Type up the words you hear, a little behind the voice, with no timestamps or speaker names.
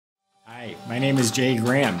My name is Jay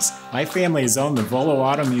Grams. My family has owned the Volo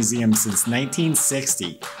Auto Museum since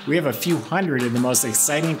 1960. We have a few hundred of the most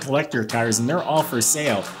exciting collector cars, and they're all for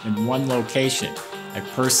sale in one location. I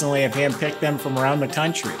personally have handpicked them from around the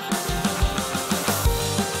country.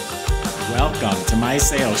 Welcome to my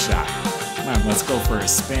sales shop. Come on, let's go for a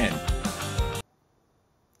spin.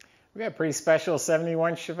 We got a pretty special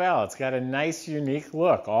 71 Chevelle. It's got a nice, unique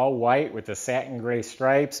look, all white with the satin gray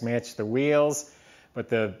stripes, match the wheels.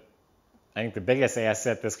 But I think the biggest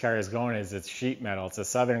asset this car is going is its sheet metal. It's a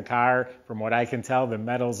Southern car. From what I can tell, the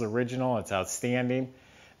metal's original. It's outstanding.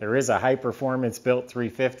 There is a high-performance built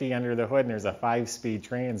 350 under the hood, and there's a 5-speed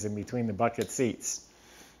trans in between the bucket seats.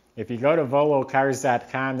 If you go to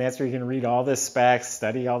volocars.com, that's where you can read all the specs,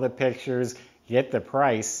 study all the pictures, get the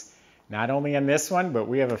price. Not only on this one, but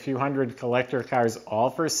we have a few hundred collector cars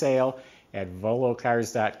all for sale at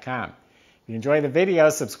volocars.com. If you enjoy the video,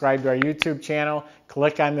 subscribe to our YouTube channel,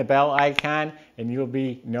 click on the bell icon, and you'll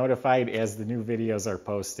be notified as the new videos are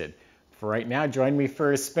posted. For right now, join me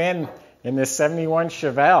for a spin in this 71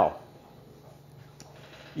 Chevelle.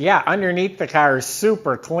 Yeah, underneath the car is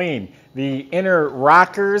super clean. The inner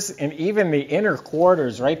rockers and even the inner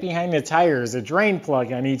quarters right behind the tires, a drain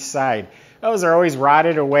plug on each side. Those are always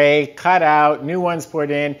rotted away, cut out, new ones put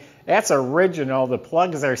in. That's original. The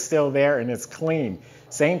plugs are still there and it's clean.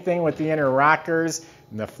 Same thing with the inner rockers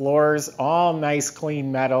and the floors, all nice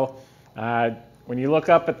clean metal. When you look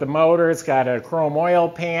up at the motor, it's got a chrome oil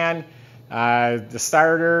pan. The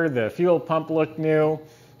starter, the fuel pump look new.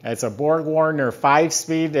 It's a Borg-Warner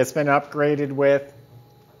 5-speed that's been upgraded with.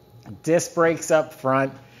 Disc brakes up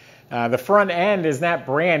front. The front end is not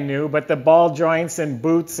brand new, but the ball joints and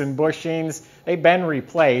boots and bushings, they've been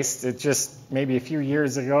replaced. It's just maybe a few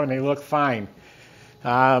years ago and they look fine.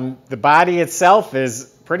 The body itself is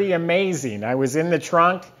pretty amazing. I was in the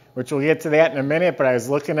trunk, which we'll get to that in a minute, but I was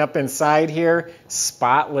looking up inside here,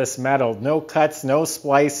 spotless metal, no cuts, no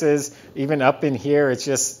splices. Even up in here, it's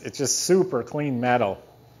just super clean metal.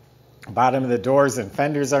 Bottom of the doors and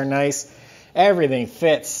fenders are nice. Everything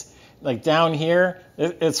fits. Like down here,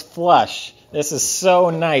 it's flush. This is so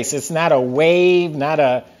nice. It's not a wave, not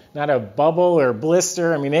a bubble or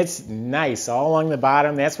blister. I mean, it's nice all along the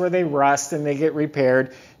bottom. That's where they rust and they get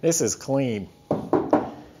repaired. This is clean.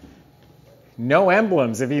 No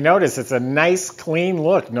emblems. If you notice, it's a nice, clean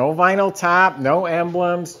look. No vinyl top, no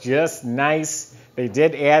emblems, just nice. They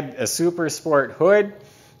did add a Super Sport hood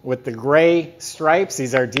with the gray stripes.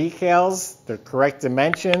 These are decals, the correct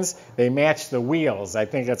dimensions. They match the wheels. I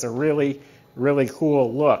think that's a really, really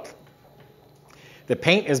cool look. The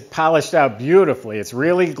paint is polished out beautifully. It's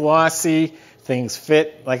really glossy. Things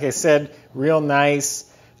fit, like I said, real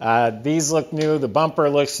nice. These look new. The bumper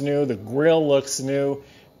looks new. The grille looks new.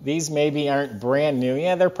 These maybe aren't brand new.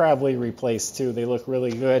 Yeah, they're probably replaced too. They look really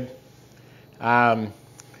good.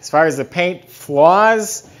 As far as the paint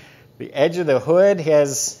flaws, the edge of the hood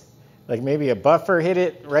has like maybe a buffer hit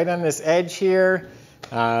it right on this edge here.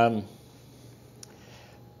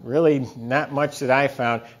 Really not much that I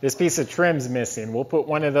found. This piece of trim's missing. We'll put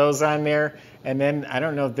one of those on there. And then I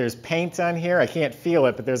don't know if there's paint on here. I can't feel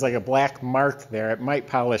it, but there's like a black mark there. It might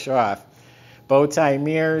polish off. Bow tie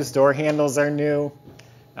mirrors, door handles are new.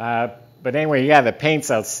 But anyway, yeah, the paint's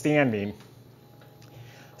outstanding.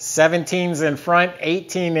 17s in front,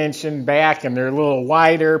 18-inch in back, and they're a little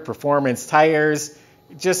wider, performance tires.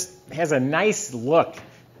 It just has a nice look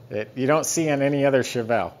that you don't see on any other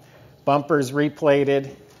Chevelle. Bumpers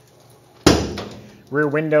replated. Rear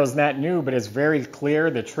window's not new, but it's very clear.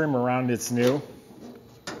 The trim around it's new.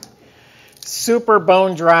 Super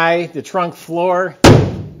bone dry. The trunk floor,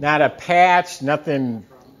 not a patch, nothing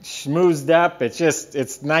schmoozed up.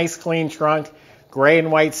 It's nice, clean trunk. Gray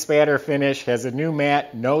and white spatter finish. Has a new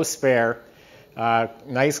mat, no spare.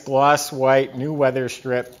 Nice gloss white, new weather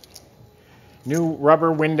strip. New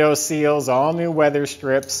rubber window seals, all new weather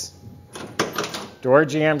strips. Door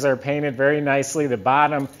jambs are painted very nicely. The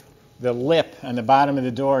bottom, the lip on the bottom of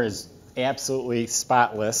the door is absolutely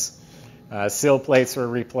spotless. Sill plates were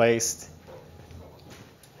replaced.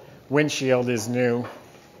 Windshield is new.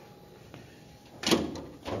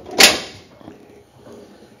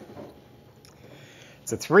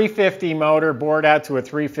 It's a 350 motor, bored out to a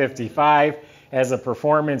 355. Has a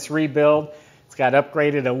performance rebuild. It's got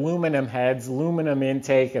upgraded aluminum heads, aluminum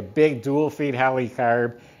intake, a big dual feed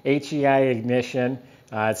polycarb, HEI ignition.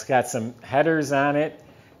 It's got some headers on it,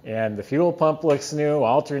 and the fuel pump looks new.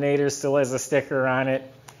 Alternator still has a sticker on it.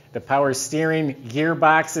 The power steering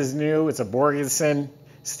gearbox is new. It's a Borgensen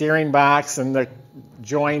steering box, and the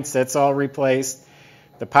joints, that's all replaced.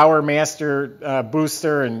 The Power Master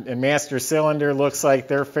booster and master cylinder looks like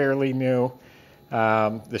they're fairly new.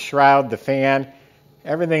 The shroud, the fan,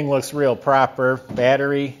 everything looks real proper.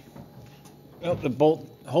 Battery, oh, the bolt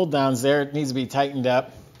hold downs there, it needs to be tightened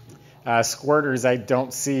up. Squirters I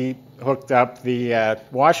don't see hooked up. The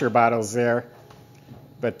washer bottles there,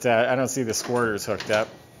 but I don't see the squirters hooked up.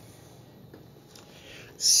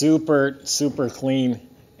 Super clean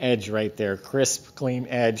edge right there, crisp, clean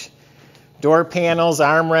edge. Door panels,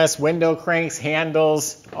 armrests, window cranks,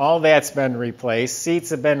 handles, all that's been replaced. Seats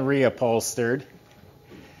have been reupholstered.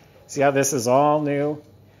 See how this is all new?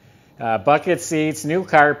 Bucket seats, new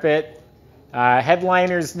carpet.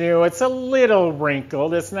 Headliner's new. It's a little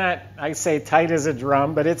wrinkled. It's not, I say, tight as a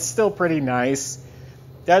drum, but it's still pretty nice.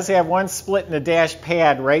 Does have one split in the dash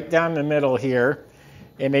pad right down the middle here.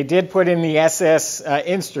 And they did put in the SS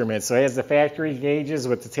instrument, so it has the factory gauges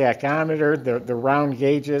with the tachometer, the round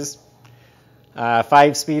gauges.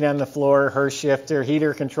 5-speed on the floor, Hurst shifter,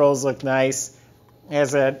 heater controls look nice.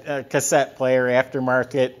 Has a cassette player,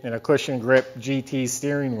 aftermarket, and a cushion grip GT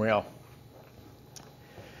steering wheel.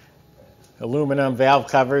 Aluminum valve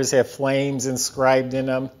covers have flames inscribed in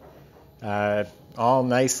them, all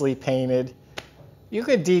nicely painted. You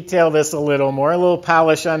could detail this a little more, a little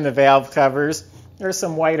polish on the valve covers. There's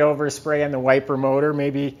some white overspray on the wiper motor.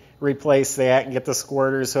 Maybe replace that and get the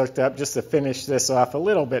squirters hooked up just to finish this off a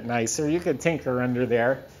little bit nicer. You could tinker under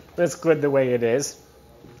there, but it's good the way it is.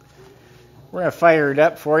 We're going to fire it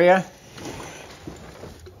up for you.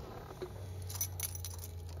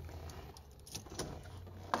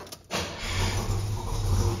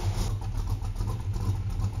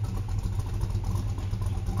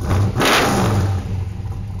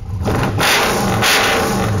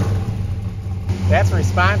 That's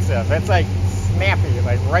responsive. That's like snappy,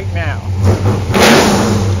 like right now.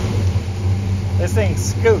 This thing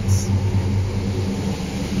scoots.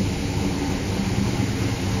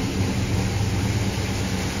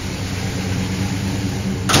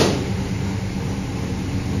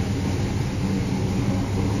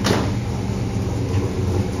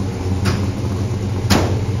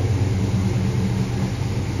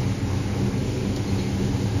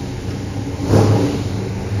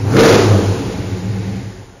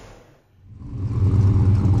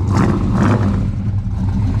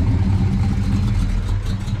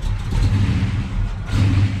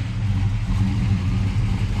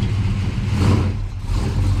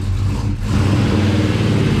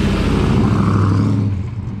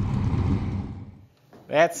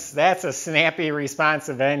 That's a snappy,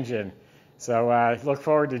 responsive engine. So look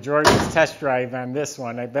forward to George's test drive on this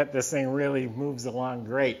one. I bet this thing really moves along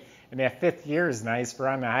great. And that fifth gear is nice for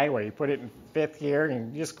on the highway. You put it in fifth gear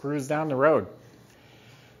and you just cruise down the road.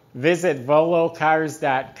 Visit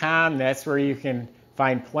volocars.com. That's where you can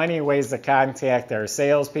find plenty of ways to contact our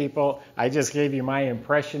salespeople. I just gave you my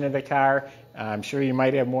impression of the car. I'm sure you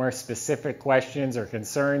might have more specific questions or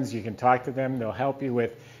concerns. You can talk to them. They'll help you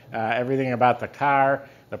with everything about the car,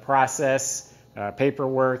 the process,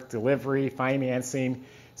 paperwork, delivery, financing.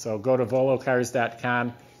 So go to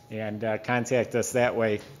volocars.com and contact us that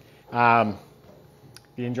way. If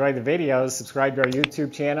you enjoyed the videos, subscribe to our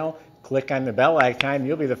YouTube channel, click on the bell icon.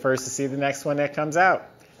 You'll be the first to see the next one that comes out.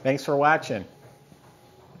 Thanks for watching.